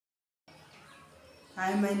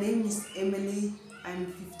Hi, my name is Emily. I'm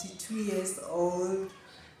 52 years old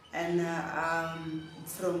and I'm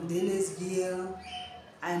from Dennisville.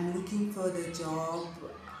 I'm looking for the job,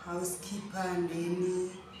 housekeeper,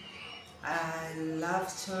 nanny. I love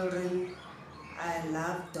children. I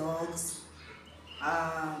love dogs.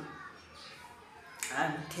 Um,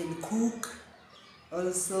 I can cook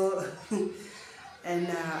also and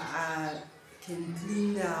I can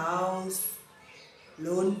clean the house,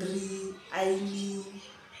 laundry, ironing.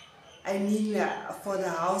 I mean, for the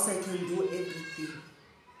house I can do everything.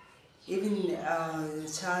 Even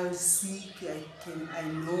the child sick, I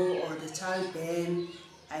know, or the child band,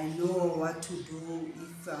 I know what to do.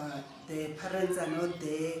 If the parents are not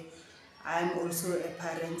there, I'm also a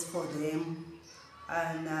parent for them.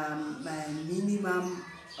 And my minimum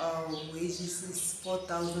wages is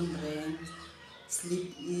 4,000 rand,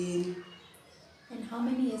 sleep in. And how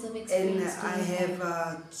many years of And experience do I you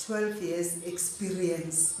have 12 years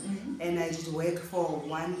experience, and I did work for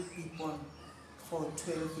one people for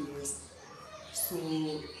 12 years. So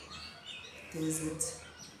there's it.